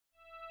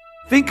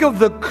Think of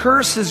the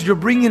curses you're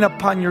bringing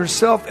upon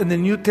yourself in the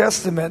New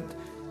Testament,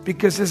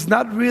 because it's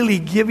not really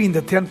giving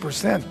the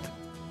 10%.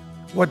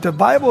 What the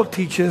Bible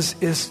teaches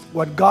is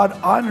what God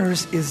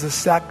honors is the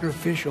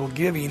sacrificial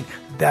giving.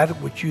 That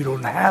which you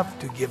don't have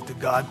to give to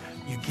God,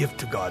 you give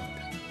to God.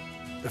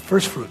 The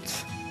first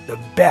fruits, the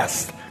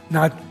best,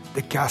 not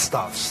the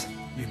cast-offs,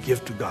 you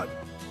give to God.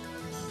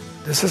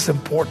 This is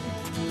important.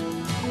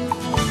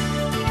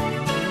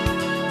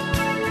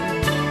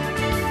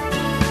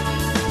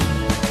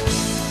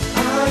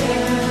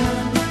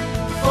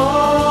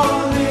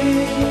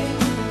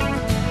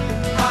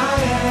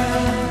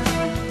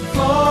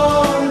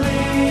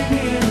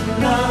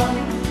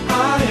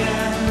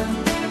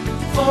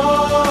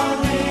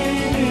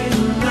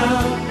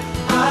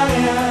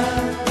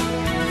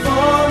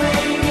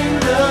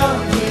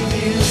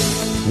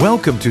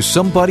 Welcome to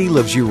Somebody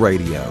Loves You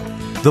Radio,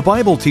 the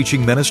Bible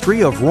teaching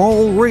ministry of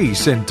Raul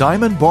Reese in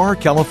Diamond Bar,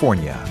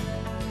 California.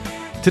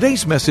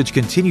 Today's message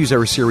continues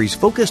our series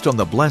focused on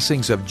the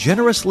blessings of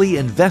generously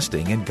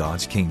investing in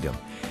God's kingdom.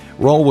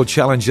 Raul will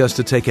challenge us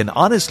to take an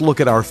honest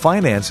look at our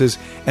finances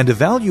and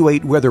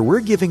evaluate whether we're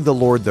giving the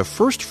Lord the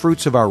first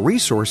fruits of our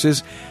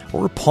resources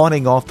or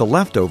pawning off the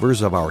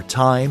leftovers of our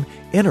time,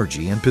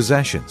 energy, and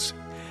possessions.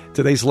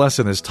 Today's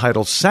lesson is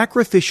titled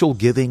Sacrificial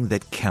Giving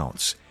That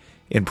Counts.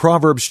 In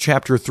Proverbs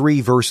chapter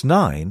 3, verse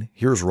 9,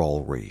 here's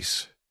Raul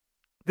Reese.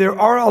 There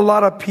are a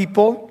lot of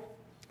people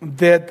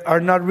that are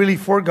not really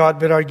for God,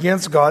 but are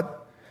against God.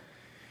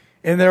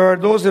 And there are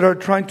those that are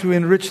trying to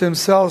enrich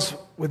themselves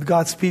with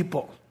God's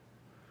people.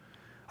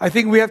 I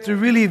think we have to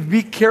really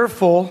be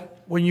careful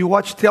when you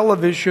watch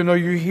television or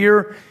you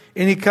hear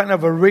any kind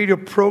of a radio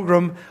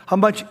program, how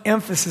much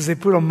emphasis they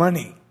put on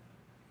money.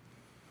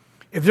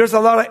 If there's a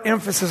lot of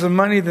emphasis on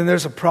money, then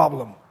there's a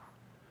problem.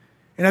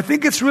 And I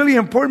think it's really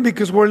important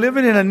because we're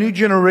living in a new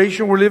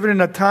generation. We're living in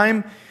a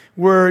time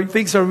where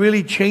things are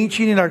really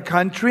changing in our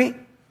country,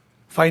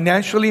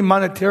 financially,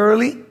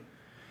 monetarily.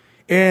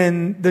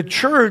 And the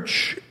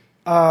church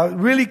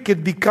really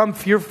could become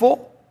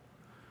fearful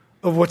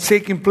of what's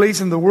taking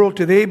place in the world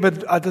today.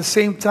 But at the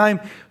same time,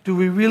 do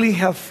we really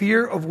have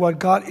fear of what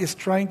God is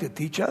trying to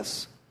teach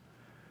us?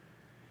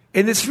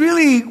 And it's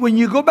really, when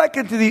you go back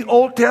into the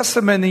Old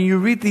Testament and you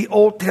read the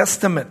Old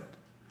Testament,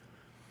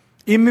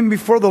 even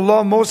before the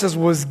law of Moses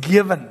was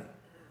given,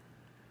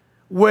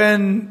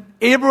 when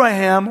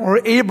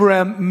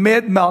Abraham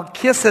met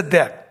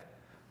Melchizedek,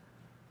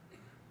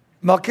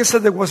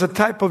 Melchizedek was a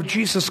type of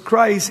Jesus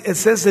Christ. It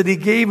says that he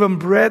gave him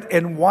bread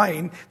and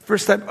wine,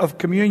 first type of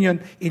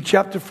communion in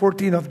chapter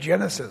 14 of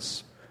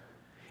Genesis.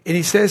 And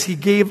he says he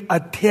gave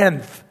a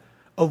tenth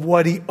of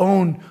what he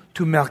owned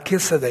to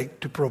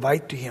Melchizedek to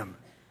provide to him.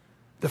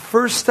 The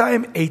first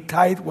time a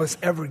tithe was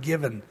ever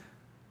given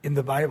in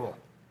the Bible,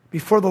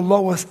 before the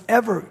law was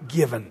ever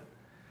given.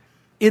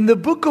 In the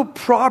book of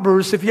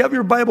Proverbs, if you have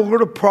your Bible, go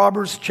to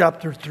Proverbs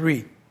chapter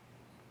 3.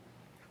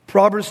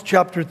 Proverbs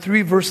chapter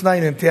 3, verse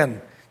 9 and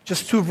 10.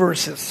 Just two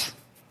verses.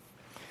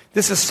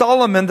 This is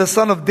Solomon, the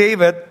son of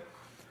David,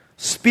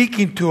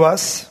 speaking to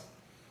us.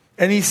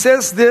 And he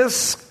says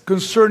this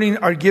concerning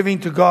our giving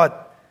to God.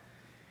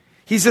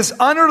 He says,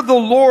 honor the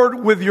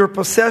Lord with your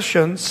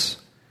possessions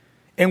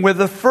and with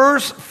the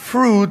first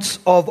fruits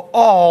of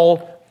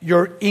all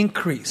your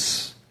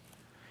increase.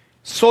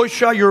 So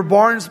shall your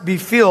barns be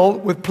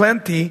filled with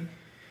plenty,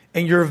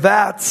 and your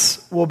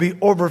vats will be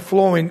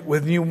overflowing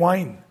with new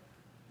wine.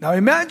 Now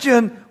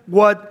imagine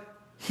what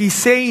he's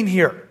saying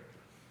here.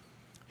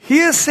 He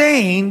is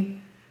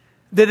saying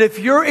that if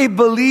you're a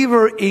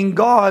believer in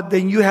God,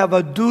 then you have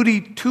a duty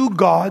to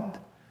God.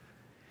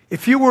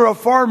 If you were a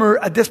farmer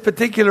at this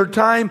particular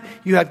time,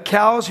 you had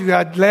cows, you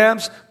had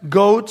lambs,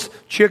 goats,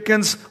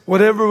 chickens,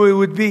 whatever it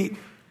would be.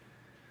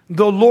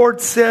 The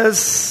Lord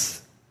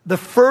says the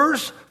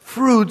first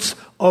fruits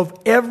of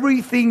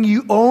everything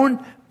you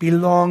own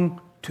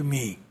belong to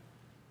me.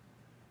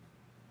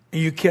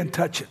 And you can't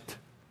touch it.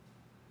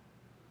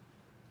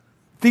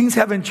 Things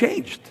haven't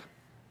changed.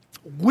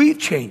 We've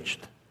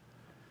changed.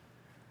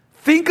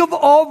 Think of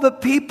all the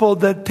people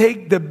that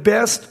take the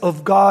best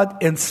of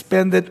God and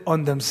spend it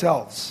on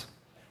themselves.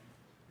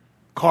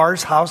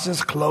 Cars,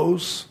 houses,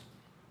 clothes.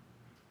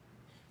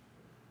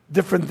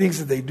 Different things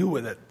that they do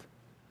with it.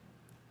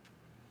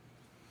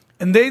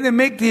 And they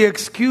make the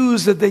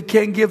excuse that they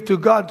can't give to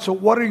God. So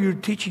what are you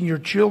teaching your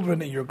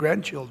children and your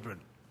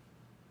grandchildren?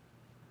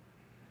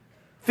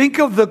 Think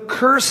of the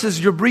curses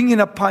you're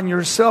bringing upon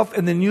yourself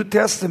in the New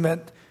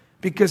Testament,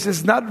 because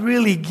it's not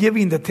really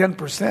giving the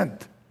 10%.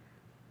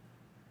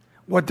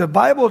 What the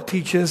Bible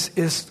teaches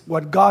is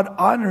what God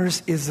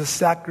honors is the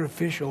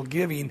sacrificial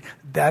giving.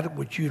 That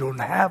which you don't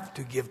have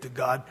to give to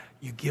God,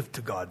 you give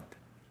to God.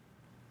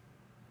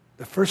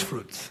 The first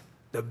fruits,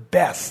 the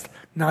best,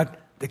 not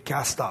the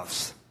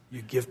cast-offs.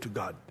 You give to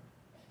God.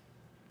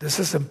 This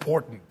is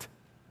important.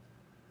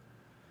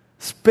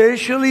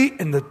 Especially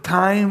in the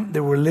time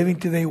that we're living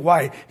today.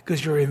 Why?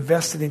 Because you're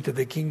invested into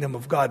the kingdom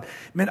of God.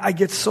 Man, I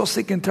get so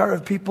sick and tired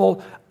of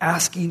people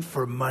asking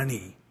for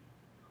money.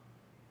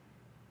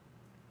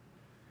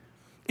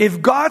 If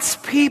God's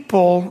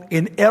people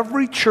in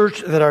every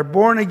church that are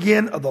born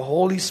again of the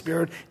Holy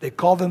Spirit, they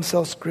call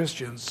themselves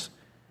Christians,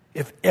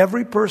 if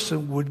every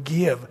person would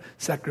give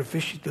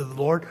sacrificially to the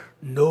Lord,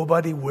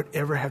 nobody would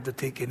ever have to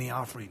take any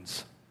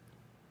offerings.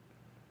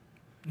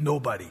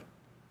 Nobody.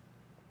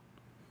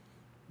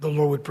 The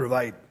Lord would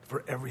provide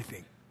for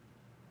everything.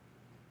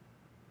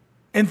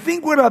 And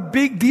think what a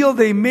big deal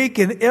they make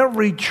in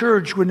every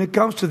church when it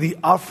comes to the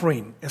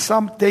offering. And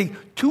some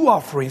take 2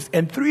 offerings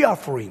and 3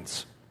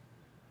 offerings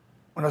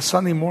on a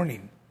Sunday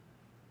morning.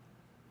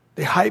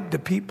 They hype the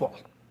people.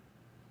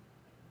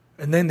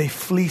 And then they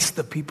fleece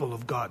the people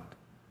of God.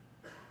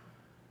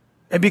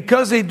 And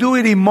because they do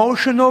it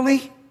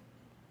emotionally,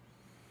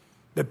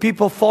 the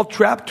people fall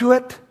trapped to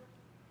it.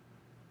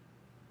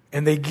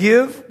 And they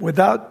give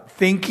without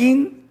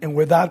thinking and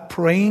without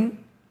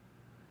praying.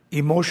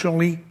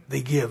 Emotionally,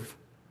 they give.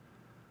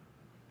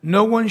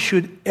 No one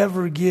should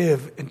ever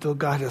give until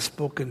God has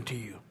spoken to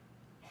you.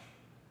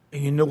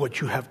 And you know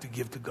what you have to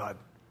give to God.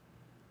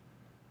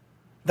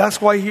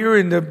 That's why here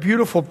in the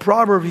beautiful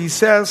proverb he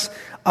says,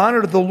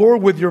 honor the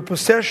Lord with your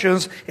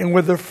possessions and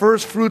with the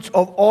first fruits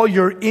of all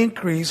your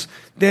increase.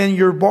 Then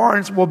your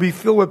barns will be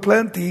filled with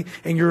plenty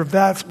and your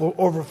vats will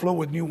overflow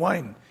with new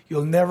wine.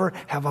 You'll never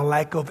have a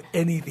lack of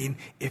anything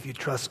if you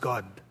trust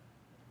God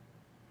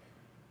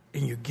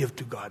and you give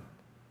to God.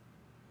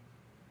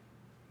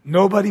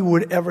 Nobody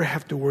would ever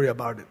have to worry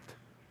about it.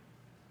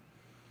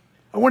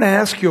 I want to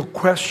ask you a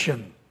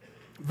question,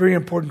 a very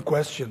important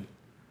question.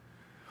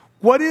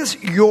 What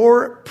is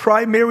your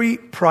primary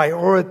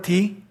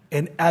priority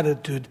and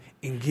attitude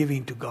in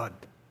giving to God?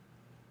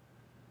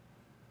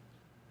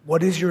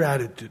 What is your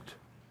attitude?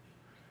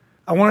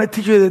 I want to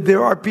teach you that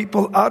there are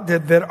people out there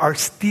that are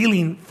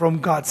stealing from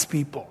God's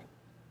people.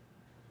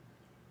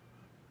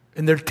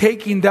 And they're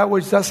taking that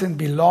which doesn't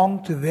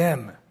belong to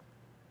them.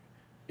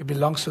 It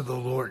belongs to the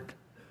Lord.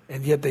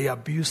 And yet they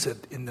abuse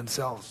it in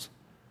themselves.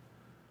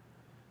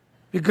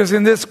 Because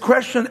in this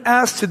question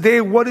asked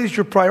today, what is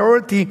your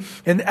priority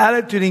and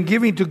attitude in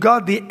giving to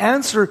God? The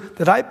answer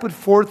that I put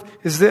forth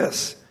is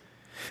this.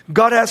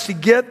 God has to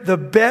get the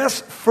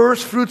best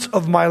first fruits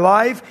of my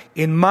life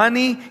in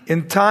money,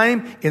 in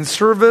time, in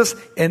service,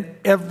 and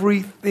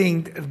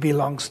everything that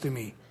belongs to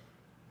me.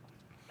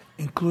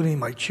 Including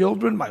my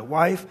children, my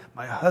wife,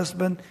 my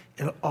husband,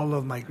 and all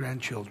of my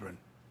grandchildren.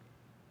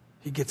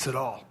 He gets it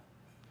all.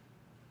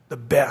 The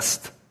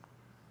best,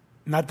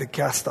 not the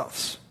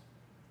cast-offs.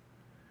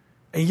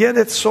 And yet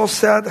it's so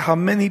sad how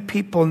many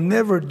people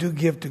never do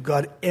give to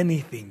God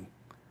anything,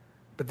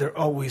 but they're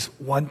always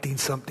wanting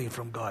something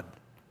from God.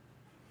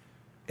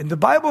 And the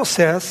Bible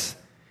says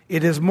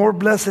it is more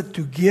blessed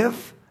to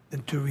give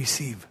than to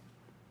receive.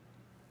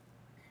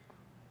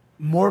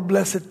 More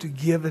blessed to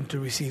give than to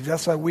receive.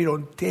 That's why we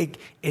don't take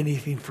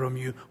anything from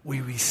you,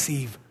 we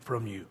receive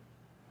from you.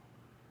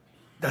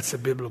 That's a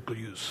biblical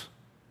use.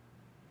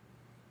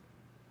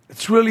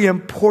 It's really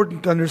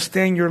important to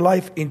understand your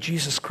life in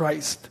Jesus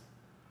Christ.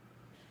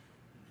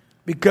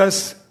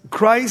 Because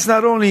Christ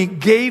not only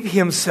gave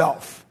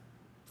himself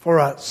for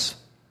us,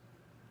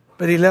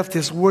 but he left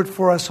his word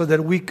for us so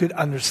that we could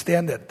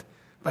understand it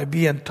by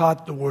being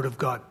taught the word of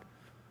God.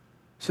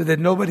 So that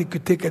nobody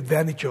could take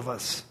advantage of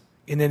us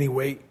in any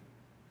way.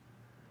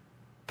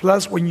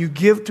 Plus, when you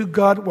give to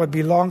God what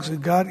belongs to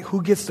God,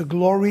 who gets the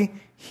glory?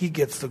 He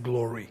gets the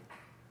glory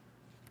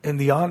and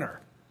the honor.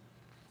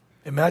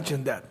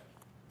 Imagine that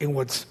in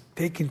what's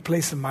taking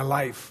place in my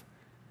life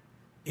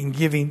in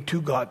giving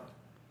to God.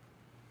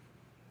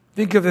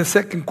 Think of the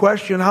second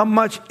question. How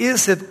much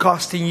is it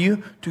costing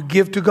you to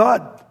give to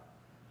God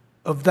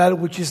of that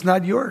which is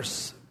not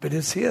yours, but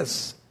is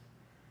his?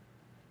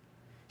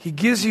 He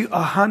gives you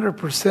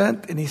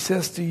 100% and he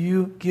says to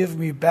you, give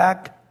me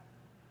back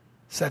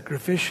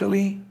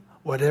sacrificially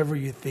whatever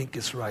you think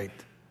is right.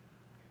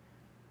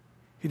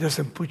 He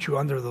doesn't put you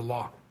under the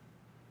law.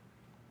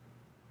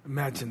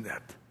 Imagine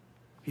that.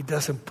 He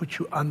doesn't put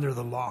you under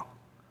the law,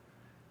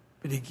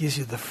 but he gives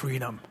you the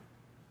freedom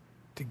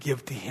to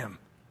give to him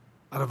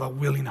out of a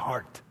willing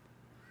heart.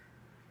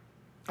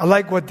 I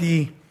like what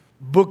the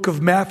book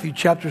of Matthew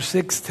chapter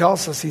 6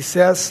 tells us. He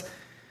says,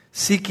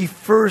 seek ye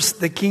first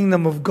the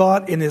kingdom of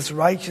God and his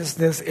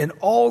righteousness, and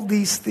all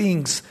these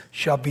things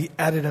shall be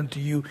added unto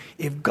you.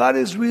 If God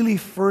is really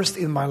first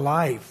in my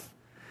life,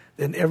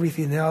 then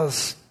everything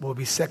else will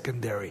be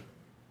secondary.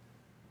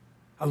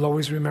 I'll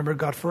always remember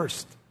God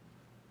first.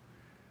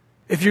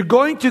 If you're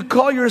going to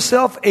call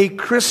yourself a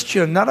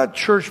Christian, not a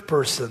church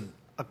person,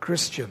 a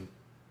Christian,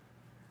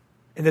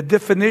 and the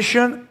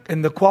definition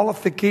and the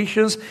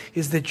qualifications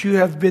is that you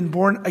have been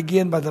born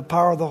again by the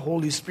power of the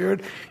Holy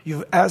Spirit.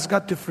 You've asked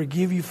God to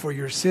forgive you for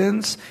your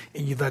sins,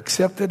 and you've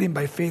accepted him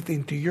by faith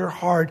into your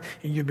heart,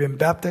 and you've been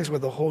baptized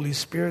with the Holy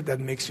Spirit. That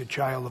makes you a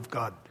child of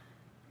God.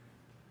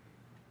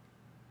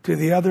 To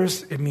the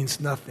others, it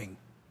means nothing.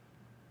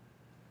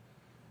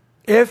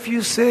 If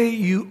you say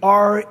you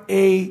are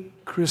a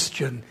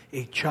Christian,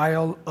 a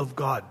child of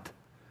God,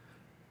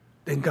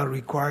 then God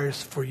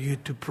requires for you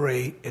to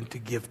pray and to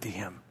give to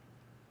him.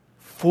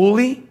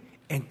 Fully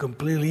and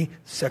completely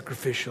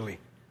sacrificially.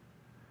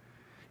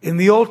 In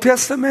the Old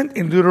Testament,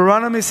 in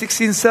Deuteronomy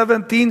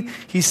 16:17,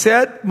 he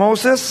said,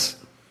 Moses,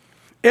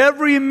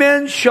 every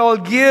man shall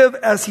give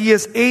as he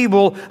is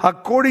able,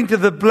 according to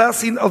the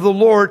blessing of the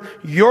Lord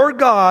your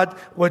God,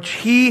 which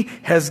he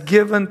has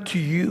given to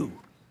you.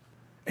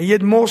 And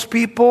yet most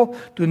people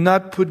do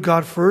not put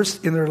God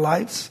first in their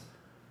lives,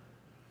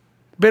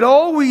 but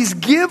always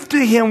give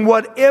to him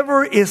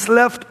whatever is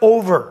left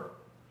over.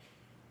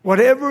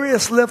 Whatever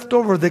is left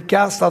over, the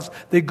cast-offs,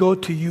 they go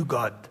to you,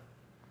 God.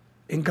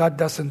 And God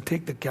doesn't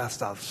take the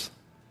cast-offs.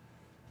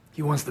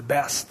 He wants the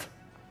best.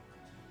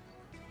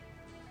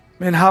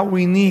 And how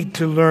we need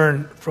to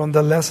learn from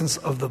the lessons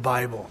of the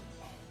Bible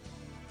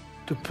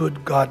to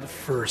put God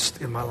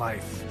first in my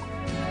life.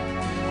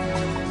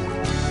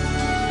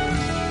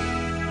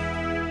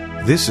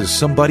 This is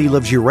Somebody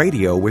Loves You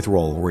Radio with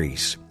Raul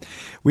Ries.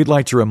 We'd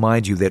like to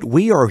remind you that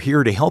we are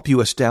here to help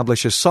you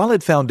establish a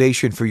solid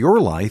foundation for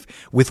your life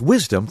with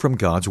wisdom from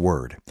God's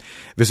Word.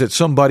 Visit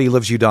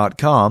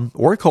SomebodyLovesYou.com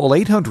or call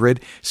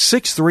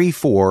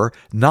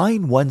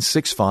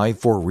 800-634-9165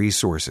 for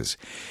resources.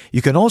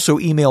 You can also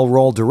email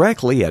Raul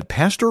directly at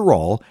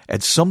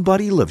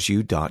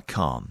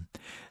PastorRaul@SomebodyLovesYou.com.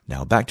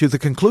 Now back to the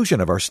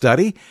conclusion of our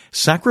study,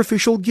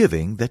 Sacrificial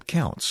Giving That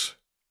Counts.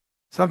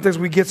 Sometimes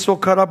we get so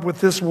caught up with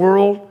this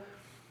world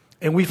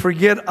and we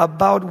forget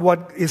about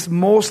what is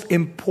most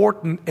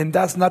important, and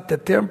that's not the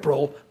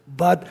temporal,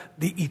 but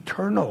the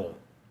eternal.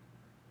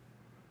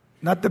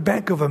 Not the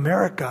Bank of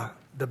America,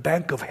 the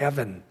Bank of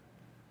Heaven,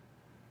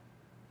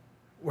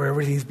 where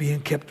everything's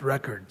being kept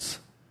records.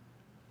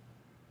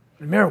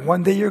 Remember,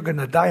 one day you're going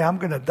to die, I'm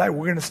going to die.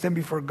 We're going to stand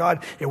before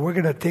God, and we're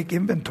going to take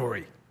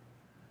inventory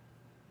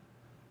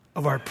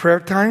of our prayer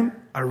time,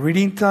 our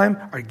reading time,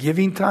 our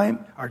giving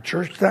time, our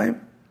church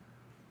time,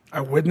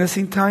 our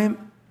witnessing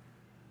time.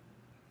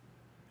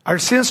 Our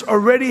sins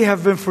already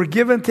have been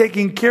forgiven,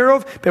 taken care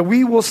of, but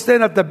we will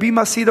stand at the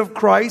bema seat of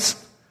Christ,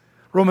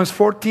 Romans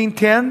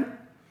 14:10,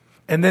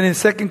 and then in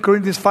 2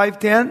 Corinthians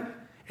 5:10,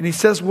 and he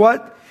says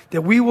what?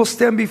 That we will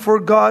stand before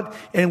God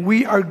and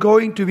we are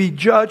going to be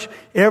judged.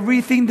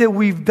 Everything that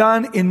we've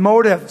done in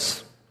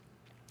motives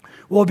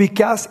will be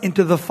cast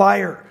into the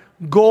fire.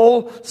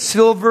 Gold,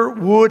 silver,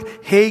 wood,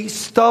 hay,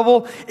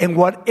 stubble, and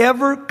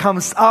whatever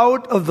comes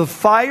out of the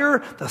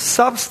fire, the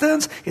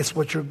substance, is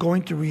what you're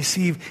going to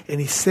receive. And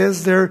he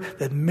says there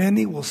that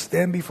many will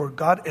stand before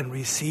God and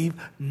receive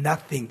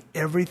nothing.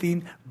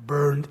 Everything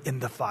burned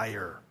in the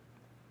fire.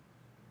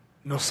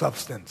 No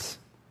substance.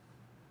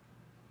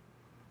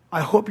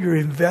 I hope you're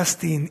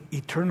investing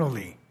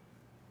eternally,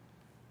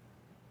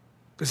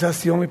 because that's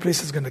the only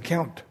place it's going to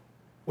count.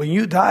 When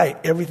you die,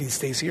 everything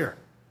stays here.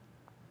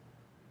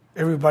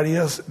 Everybody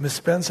else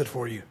misspends it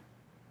for you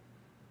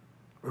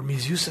or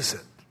misuses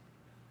it.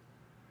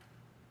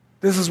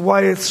 This is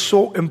why it's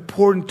so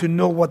important to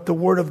know what the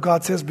Word of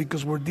God says,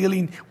 because we're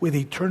dealing with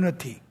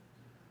eternity,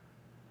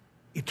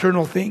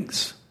 eternal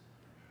things.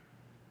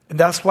 And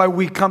that's why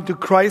we come to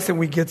Christ and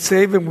we get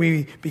saved and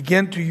we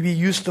begin to be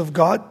used of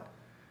God.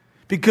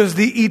 Because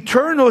the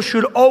eternal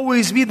should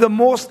always be the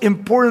most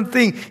important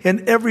thing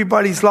in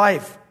everybody's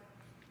life.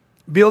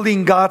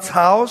 Building God's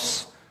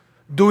house,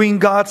 doing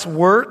God's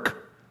work,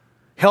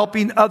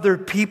 helping other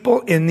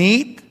people in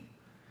need,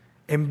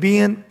 and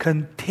being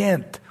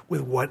content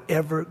with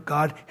whatever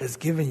God has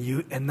given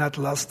you and not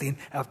lusting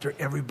after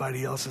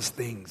everybody else's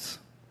things.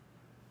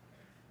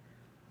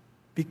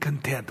 Be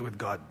content with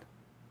God.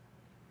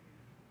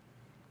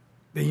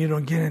 Then you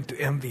don't get into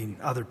envying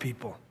other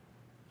people.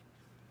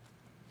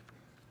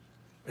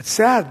 It's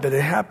sad, but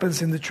it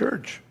happens in the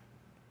church.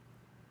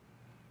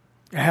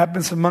 It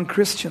happens among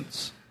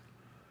Christians.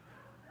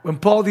 When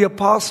Paul the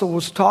Apostle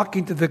was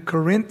talking to the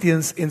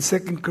Corinthians in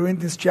 2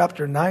 Corinthians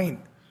chapter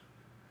 9,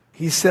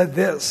 he said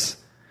this,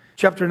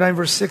 chapter 9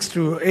 verse 6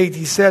 through 8,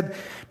 he said,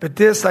 "But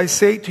this I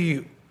say to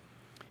you,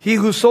 he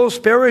who sows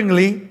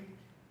sparingly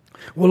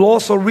will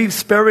also reap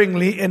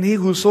sparingly, and he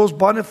who sows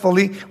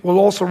bountifully will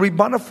also reap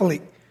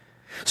bountifully.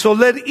 So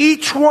let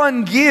each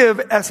one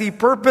give as he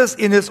purposed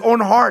in his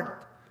own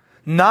heart,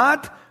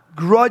 not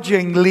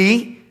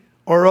grudgingly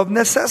or of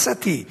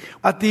necessity."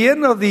 At the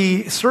end of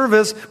the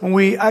service, when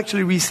we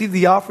actually receive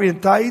the offering and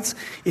tithes,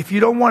 if you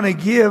don't want to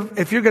give,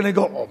 if you're going to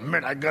go, "Oh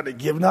man, I got to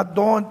give,"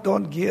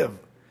 don't give.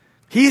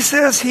 He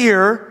says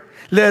here,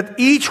 let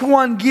each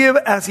one give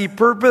as he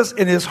purposed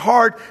in his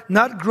heart,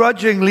 not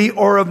grudgingly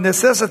or of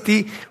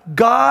necessity.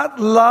 God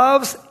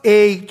loves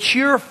a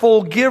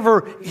cheerful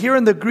giver. Here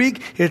in the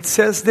Greek, it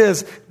says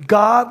this,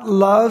 God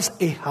loves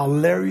a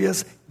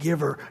hilarious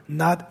giver,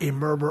 not a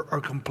murmurer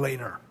or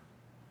complainer.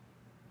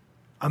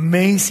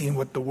 Amazing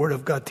what the Word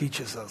of God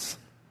teaches us.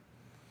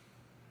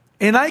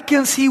 And I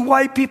can see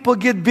why people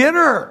get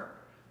bitter.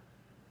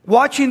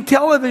 Watching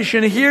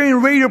television,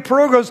 hearing radio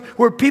programs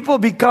where people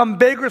become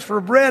beggars for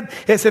bread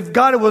as if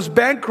God was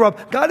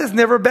bankrupt. God is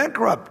never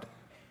bankrupt.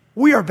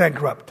 We are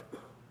bankrupt.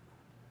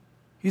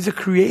 He's a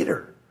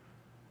creator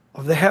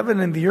of the heaven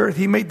and the earth.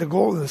 He made the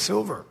gold and the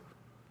silver.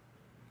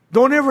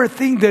 Don't ever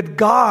think that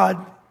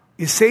God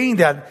He's saying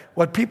that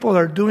what people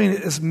are doing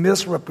is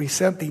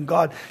misrepresenting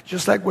God.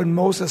 Just like when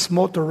Moses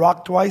smote the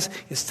rock twice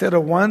instead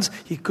of once,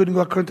 he couldn't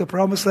go according to the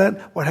promised land.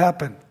 What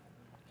happened?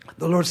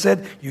 The Lord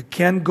said, you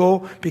can't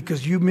go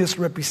because you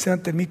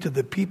misrepresented me to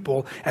the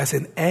people as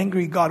an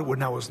angry God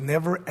when I was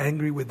never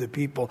angry with the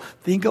people.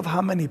 Think of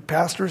how many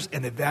pastors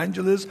and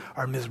evangelists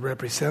are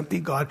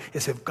misrepresenting God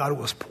as if God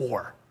was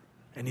poor.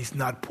 And He's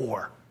not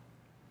poor.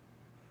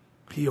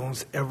 He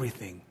owns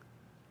everything.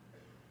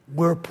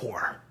 We're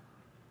poor.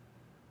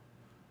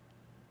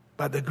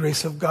 By the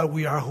grace of God,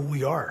 we are who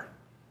we are.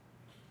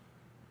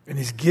 And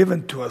He's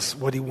given to us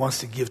what He wants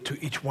to give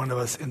to each one of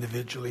us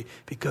individually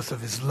because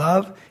of His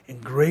love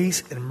and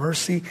grace and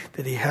mercy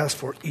that He has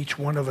for each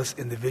one of us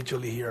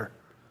individually here.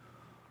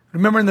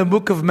 Remember in the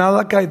book of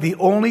Malachi, the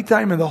only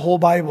time in the whole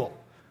Bible,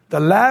 the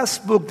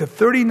last book, the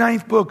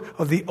 39th book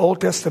of the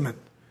Old Testament,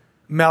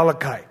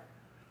 Malachi.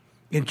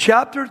 In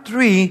chapter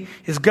 3,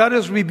 God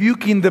is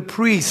rebuking the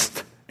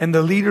priests and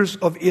the leaders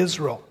of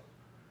Israel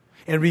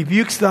and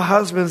rebukes the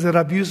husbands that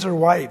abuse their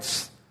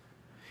wives.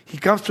 He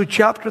comes to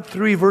chapter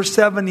 3, verse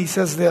 7, he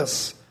says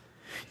this,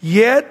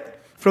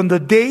 yet from the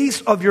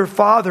days of your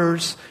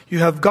fathers you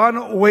have gone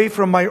away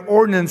from my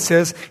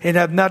ordinances and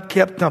have not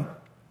kept them.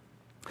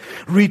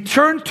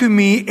 Return to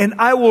me and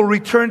I will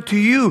return to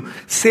you,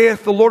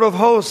 saith the Lord of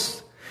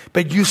hosts.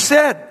 But you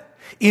said,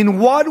 in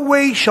what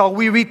way shall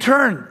we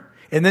return?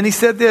 And then he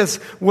said this,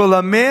 will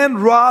a man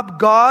rob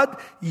God?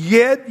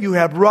 Yet you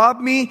have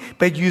robbed me.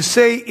 But you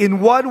say,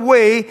 in what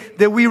way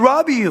did we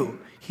rob you?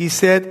 He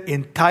said,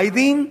 in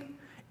tithing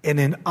and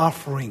in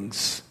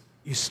offerings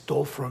you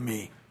stole from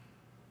me.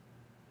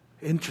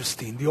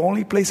 Interesting. The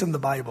only place in the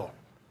Bible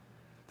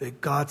that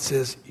God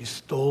says, you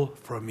stole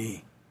from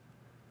me.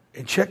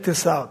 And check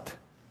this out.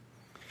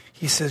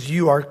 He says,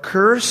 you are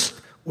cursed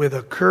with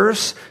a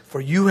curse, for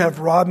you have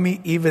robbed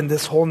me, even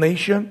this whole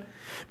nation.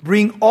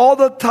 Bring all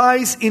the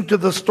tithes into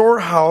the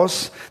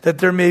storehouse, that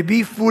there may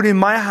be food in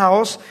my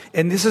house.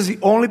 And this is the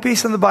only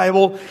place in the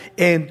Bible.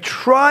 And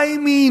try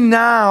me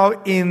now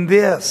in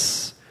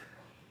this.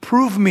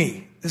 Prove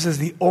me. This is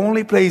the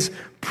only place.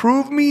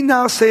 Prove me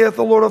now, saith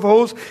the Lord of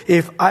hosts,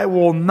 if I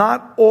will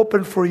not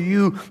open for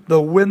you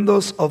the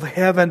windows of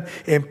heaven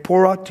and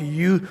pour out to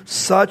you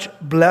such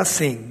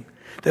blessing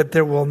that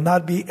there will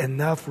not be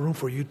enough room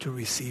for you to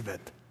receive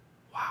it.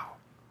 Wow.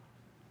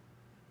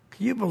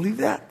 Can you believe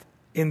that?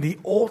 In the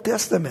Old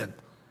Testament,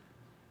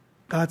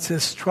 God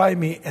says, try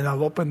me and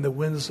I'll open the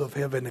windows of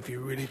heaven if you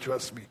really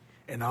trust me,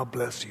 and I'll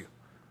bless you.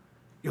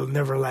 You'll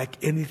never lack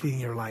anything in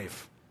your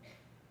life.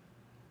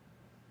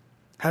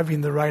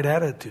 Having the right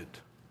attitude,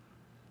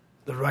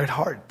 the right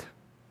heart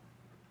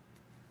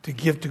to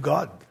give to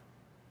God.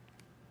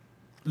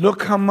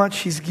 Look how much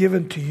He's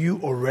given to you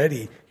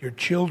already. Your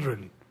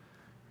children,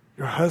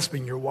 your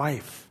husband, your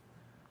wife,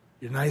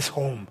 your nice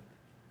home,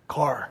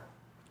 car,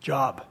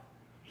 job,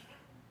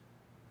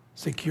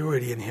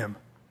 security in Him.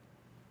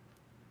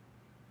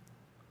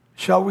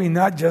 Shall we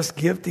not just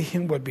give to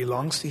Him what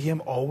belongs to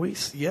Him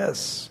always?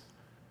 Yes,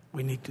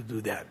 we need to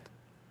do that.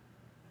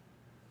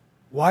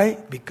 Why?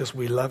 Because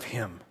we love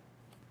Him.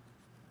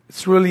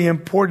 It's really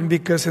important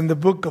because in the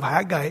book of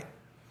Haggai,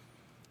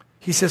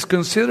 he says,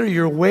 consider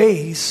your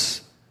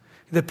ways.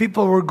 The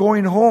people were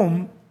going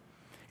home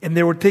and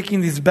they were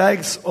taking these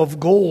bags of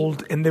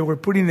gold and they were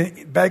putting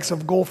the bags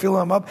of gold, filling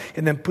them up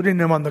and then putting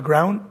them on the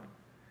ground.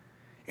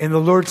 And the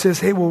Lord says,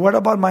 hey, well, what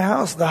about my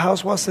house? The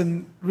house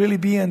wasn't really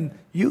being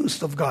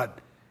used of God.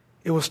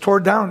 It was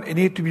torn down. It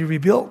needed to be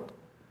rebuilt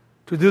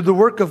to do the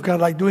work of God,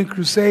 like doing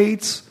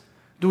crusades,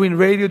 doing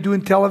radio,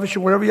 doing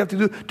television, whatever you have to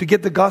do to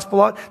get the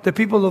gospel out. The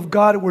people of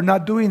God were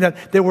not doing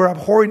that. They were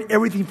abhorring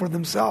everything for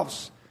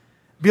themselves,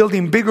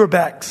 building bigger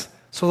bags.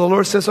 So the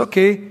Lord says,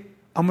 okay,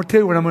 I'm going to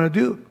tell you what I'm going to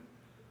do.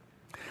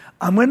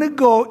 I'm going to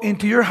go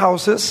into your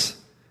houses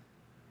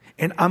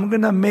and I'm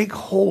going to make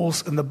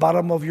holes in the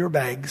bottom of your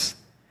bags.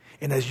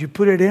 And as you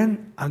put it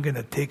in, I'm going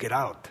to take it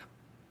out.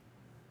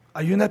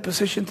 Are you in that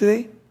position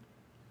today?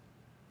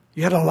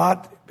 You had a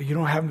lot, but you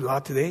don't have a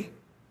lot today?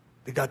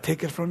 Did God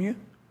take it from you?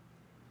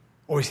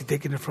 Or is He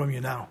taking it from you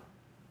now?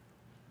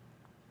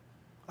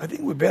 I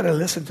think we better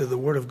listen to the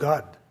Word of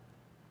God.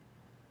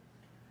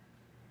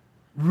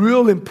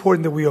 Real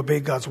important that we obey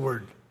God's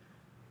Word.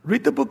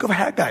 Read the book of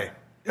Haggai.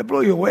 It'll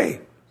blow you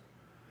away.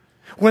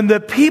 When the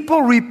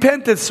people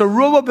repented,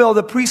 Zerubbabel,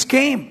 the priest,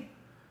 came.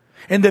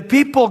 And the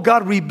people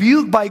got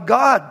rebuked by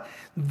God.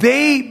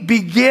 They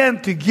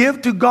began to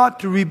give to God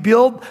to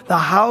rebuild the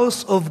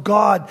house of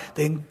God.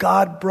 Then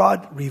God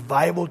brought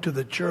revival to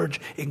the church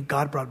and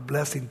God brought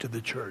blessing to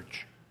the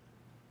church.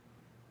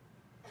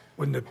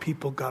 When the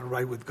people got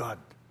right with God,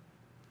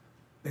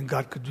 then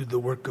God could do the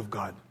work of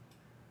God.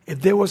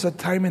 If there was a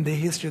time in the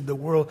history of the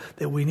world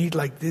that we need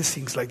like these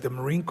things, like the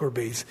Marine Corps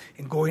base,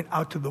 and going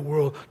out to the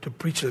world to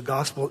preach the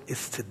gospel,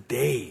 it's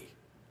today.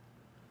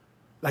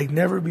 Like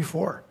never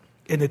before.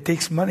 And it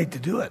takes money to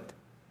do it.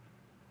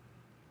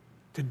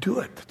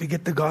 To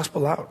get the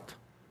gospel out.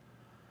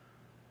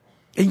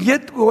 And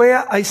yet, the way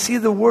I see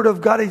the Word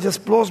of God, it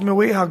just blows me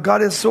away how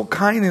God is so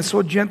kind and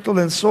so gentle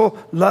and so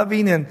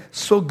loving and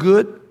so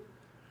good.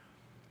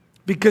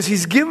 Because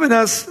He's given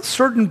us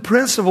certain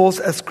principles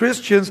as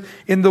Christians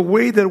in the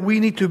way that we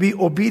need to be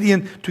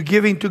obedient to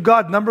giving to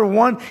God. Number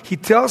one, He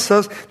tells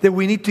us that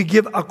we need to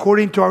give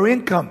according to our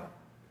income.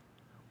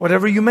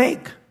 Whatever you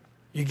make,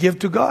 you give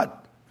to God.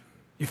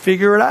 You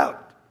figure it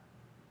out.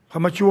 How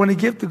much you want to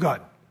give to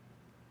God.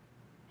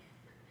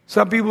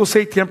 Some people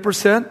say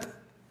 10%.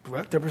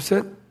 Well,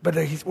 10%. But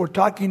we're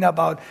talking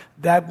about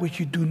that which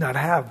you do not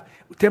have.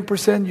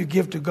 10% you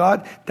give to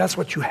God, that's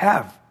what you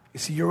have. You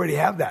see, you already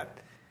have that.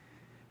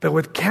 But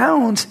what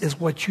counts is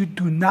what you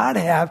do not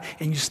have,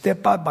 and you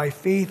step out by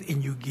faith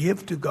and you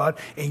give to God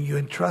and you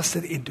entrust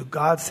it into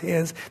God's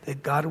hands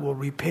that God will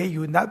repay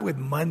you, not with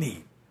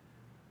money.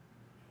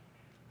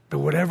 But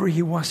whatever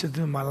He wants to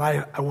do in my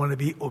life, I want to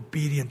be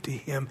obedient to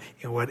Him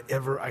in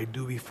whatever I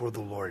do before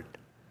the Lord.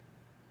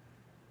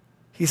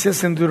 He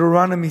says in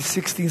Deuteronomy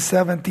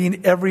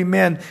 16:17, every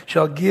man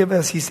shall give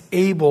as he's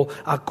able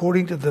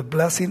according to the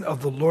blessing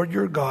of the Lord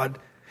your God,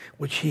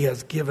 which He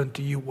has given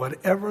to you.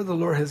 Whatever the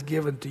Lord has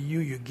given to you,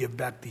 you give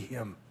back to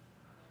Him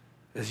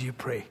as you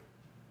pray.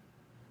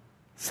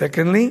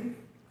 Secondly,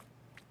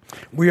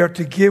 we are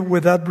to give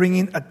without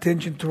bringing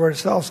attention to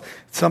ourselves.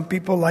 Some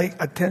people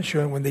like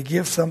attention. When they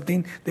give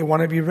something, they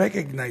want to be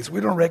recognized.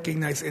 We don't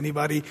recognize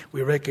anybody.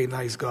 We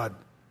recognize God.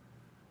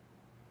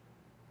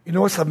 You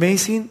know what's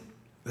amazing?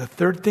 The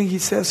third thing He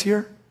says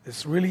here,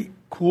 that's really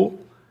cool,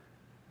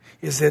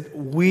 is that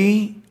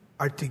we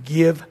are to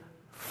give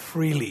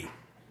freely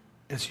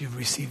as you've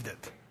received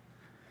it.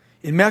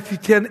 In Matthew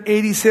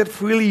 10:8, He said,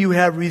 freely you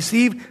have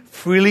received,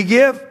 freely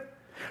give.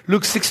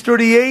 Luke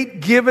 6:38,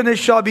 given it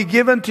shall be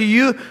given to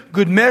you,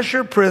 good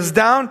measure, pressed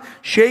down,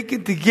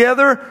 shaken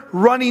together,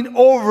 running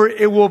over,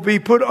 it will be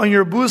put on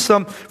your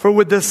bosom. For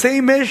with the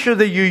same measure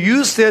that you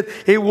used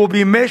it will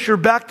be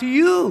measured back to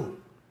you.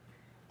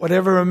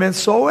 Whatever a man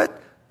soweth,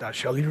 that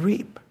shall he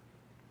reap.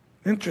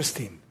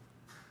 Interesting.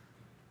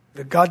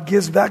 That God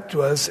gives back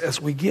to us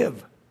as we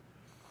give.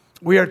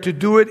 We are to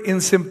do it in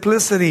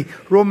simplicity.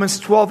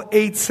 Romans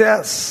 12:8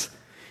 says,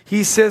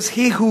 He says,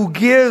 he who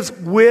gives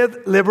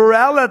with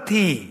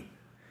liberality.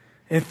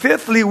 And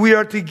fifthly, we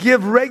are to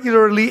give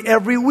regularly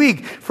every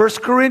week. 1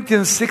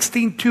 Corinthians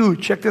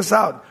 16:2. Check this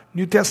out.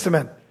 New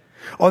Testament.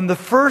 On the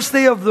first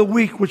day of the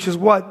week, which is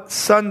what?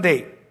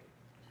 Sunday.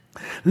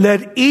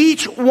 Let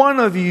each one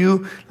of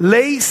you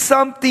lay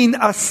something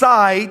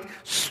aside,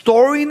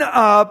 storing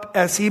up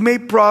as he may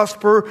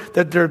prosper,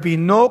 that there be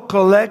no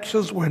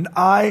collections when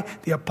I,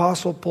 the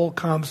Apostle Paul,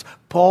 comes.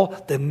 Paul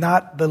did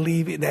not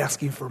believe in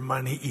asking for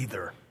money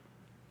either.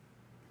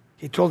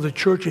 He told the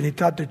church and he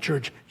taught the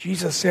church.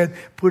 Jesus said,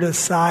 put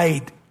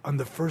aside on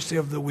the first day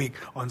of the week,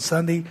 on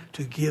Sunday,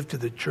 to give to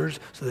the church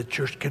so the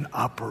church can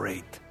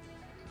operate.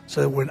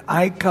 So that when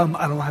I come,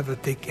 I don't have to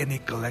take any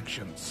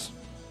collections.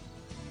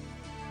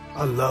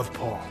 I love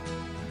Paul.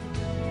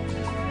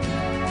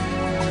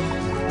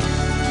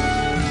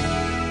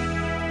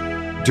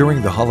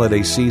 During the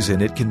holiday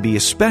season, it can be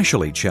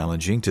especially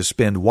challenging to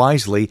spend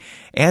wisely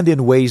and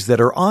in ways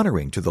that are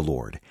honoring to the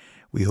Lord.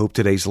 We hope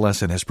today's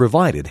lesson has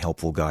provided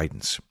helpful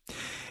guidance.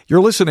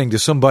 You're listening to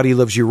Somebody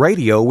Loves You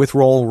Radio with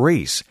Raul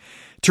Reese.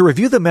 To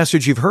review the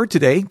message you've heard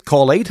today,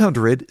 call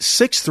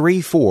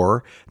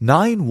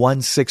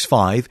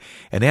 800-634-9165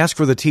 and ask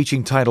for the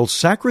teaching titled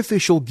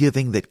Scarificially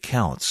Giving That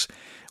Counts.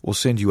 We'll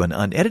send you an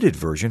unedited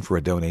version for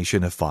a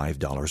donation of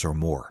 $5 or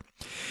more.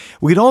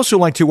 We'd also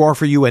like to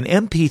offer you an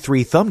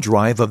MP3 thumb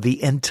drive of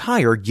the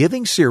entire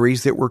giving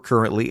series that we're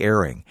currently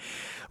airing.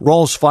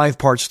 Raul's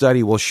 5-part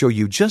study will show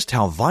you just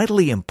how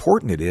vitally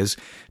important it is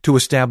to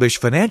establish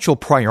financial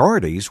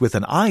priorities with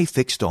an eye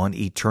fixed on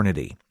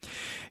eternity.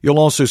 You'll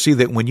also see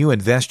that when you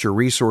invest your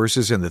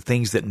resources in the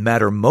things that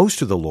matter most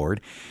to the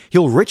Lord,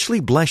 He'll richly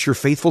bless your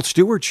faithful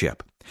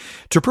stewardship.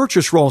 To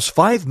purchase Raul's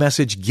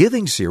 5-message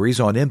giving series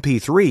on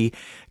MP3,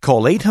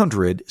 call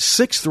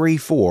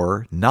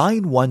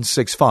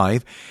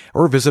 800-634-9165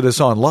 or visit us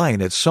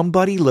online at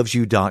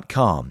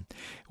somebodylovesyou.com.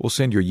 We'll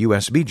send your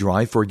USB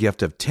drive for a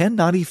gift of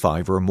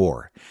 $10.95 or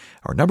more.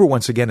 Our number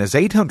once again is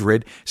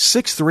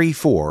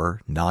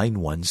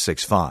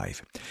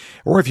 800-634-9165.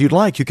 Or if you'd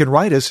like, you can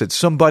write us at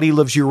Somebody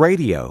Loves You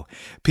Radio,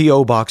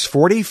 P.O. Box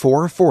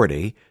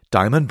 4440,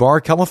 Diamond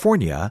Bar,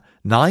 California,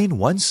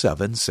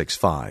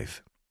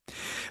 91765.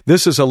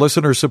 This is a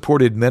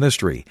listener-supported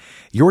ministry.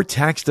 Your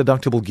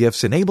tax-deductible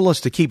gifts enable us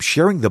to keep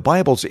sharing the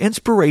Bible's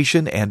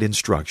inspiration and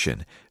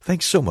instruction.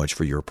 Thanks so much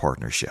for your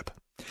partnership.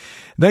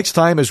 Next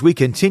time, as we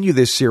continue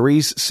this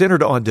series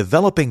centered on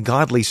developing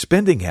godly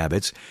spending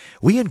habits,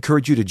 we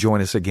encourage you to join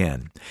us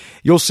again.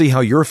 You'll see how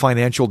your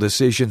financial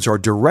decisions are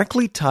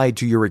directly tied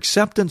to your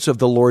acceptance of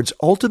the Lord's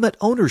ultimate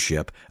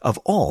ownership of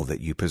all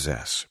that you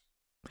possess.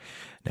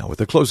 Now,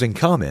 with a closing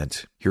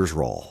comment, here's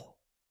Raul.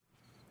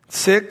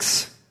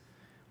 6.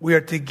 We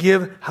are to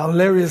give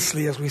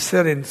hilariously, as we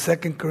said in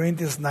 2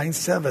 Corinthians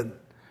 9:7.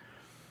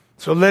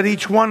 So let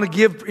each one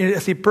give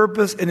as he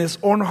purpose in his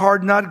own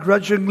heart, not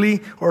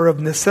grudgingly or of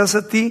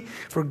necessity,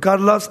 for God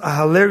loves a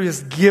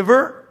hilarious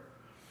giver.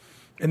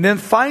 And then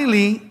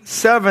finally,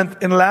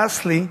 7th and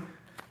lastly,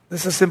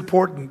 this is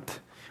important.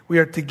 we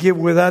are to give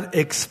without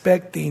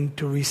expecting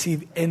to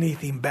receive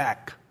anything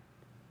back.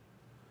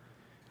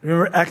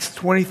 Remember Acts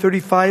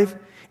 20:35?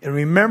 And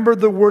remember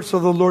the words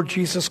of the Lord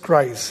Jesus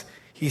Christ.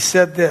 He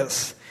said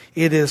this,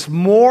 it is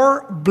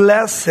more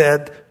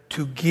blessed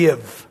to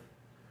give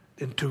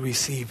than to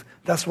receive.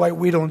 That's why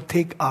we don't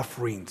take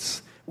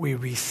offerings. We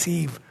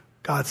receive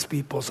God's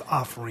people's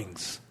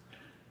offerings.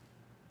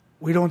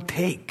 We don't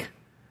take.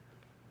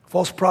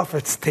 False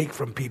prophets take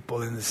from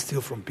people and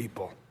steal from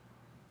people.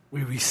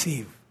 We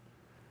receive.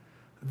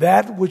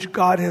 That which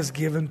God has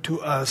given to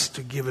us,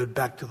 to give it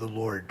back to the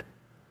Lord.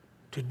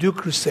 To do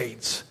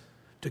crusades.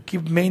 To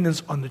keep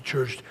maintenance on the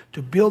church.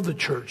 To build the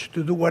church.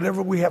 To do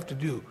whatever we have to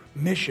do.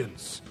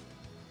 Missions.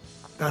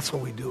 That's how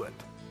we do it.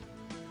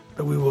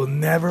 But we will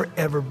never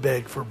ever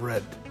beg for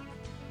bread.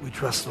 We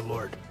trust the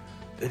Lord.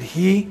 That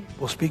He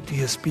will speak to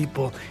His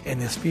people,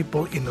 and His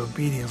people in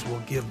obedience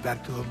will give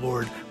back to the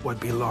Lord what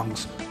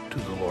belongs to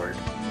the Lord.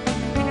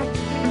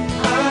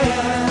 I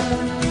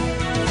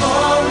am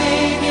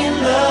falling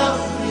in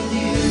love with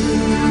you.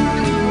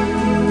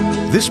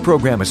 This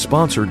program is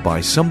sponsored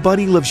by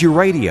Somebody Loves You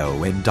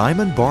Radio in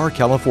Diamond Bar,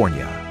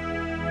 California.